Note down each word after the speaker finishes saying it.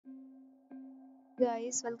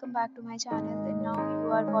Guys, welcome back to my channel, and now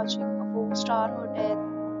you are watching a 4-star hotel.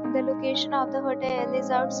 The location of the hotel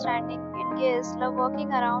is outstanding and guests love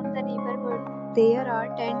walking around the neighborhood. There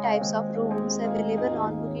are 10 types of rooms available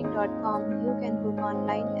on booking.com. You can book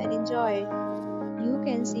online and enjoy it. You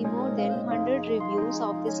can see more than 100 reviews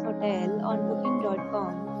of this hotel on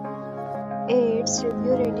booking.com. Its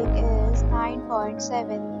review rating is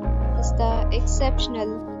 9.7. Is the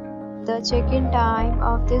exceptional. The check-in time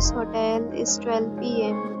of this hotel is 12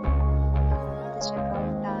 p.m. The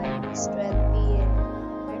check-out time is 12 p.m.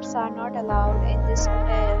 Pets are not allowed in this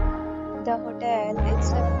hotel. The hotel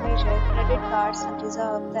accepts major credit cards and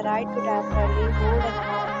reserves the right to temporarily hold an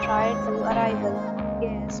amount prior to arrival.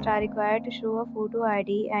 Guests are required to show a photo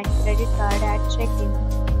ID and credit card at check-in.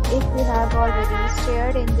 If you have already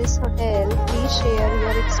stayed in this hotel, please share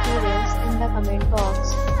your experience in the comment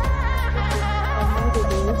box. For more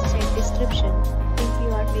details, check description. If you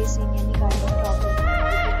are facing any kind of problem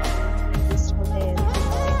in this hotel, then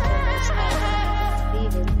tell us that we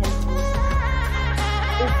will help you.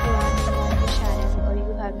 If you are new on the channel or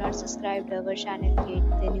you have not subscribed our channel yet,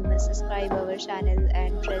 then you must subscribe our channel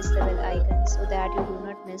and press the bell icon so that you do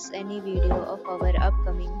not miss any video of our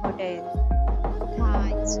upcoming hotel.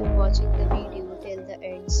 Thanks for watching the video till the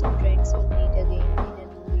end. So friends, will meet again in a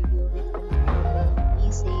new video with a new problem.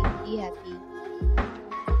 Be safe, be happy.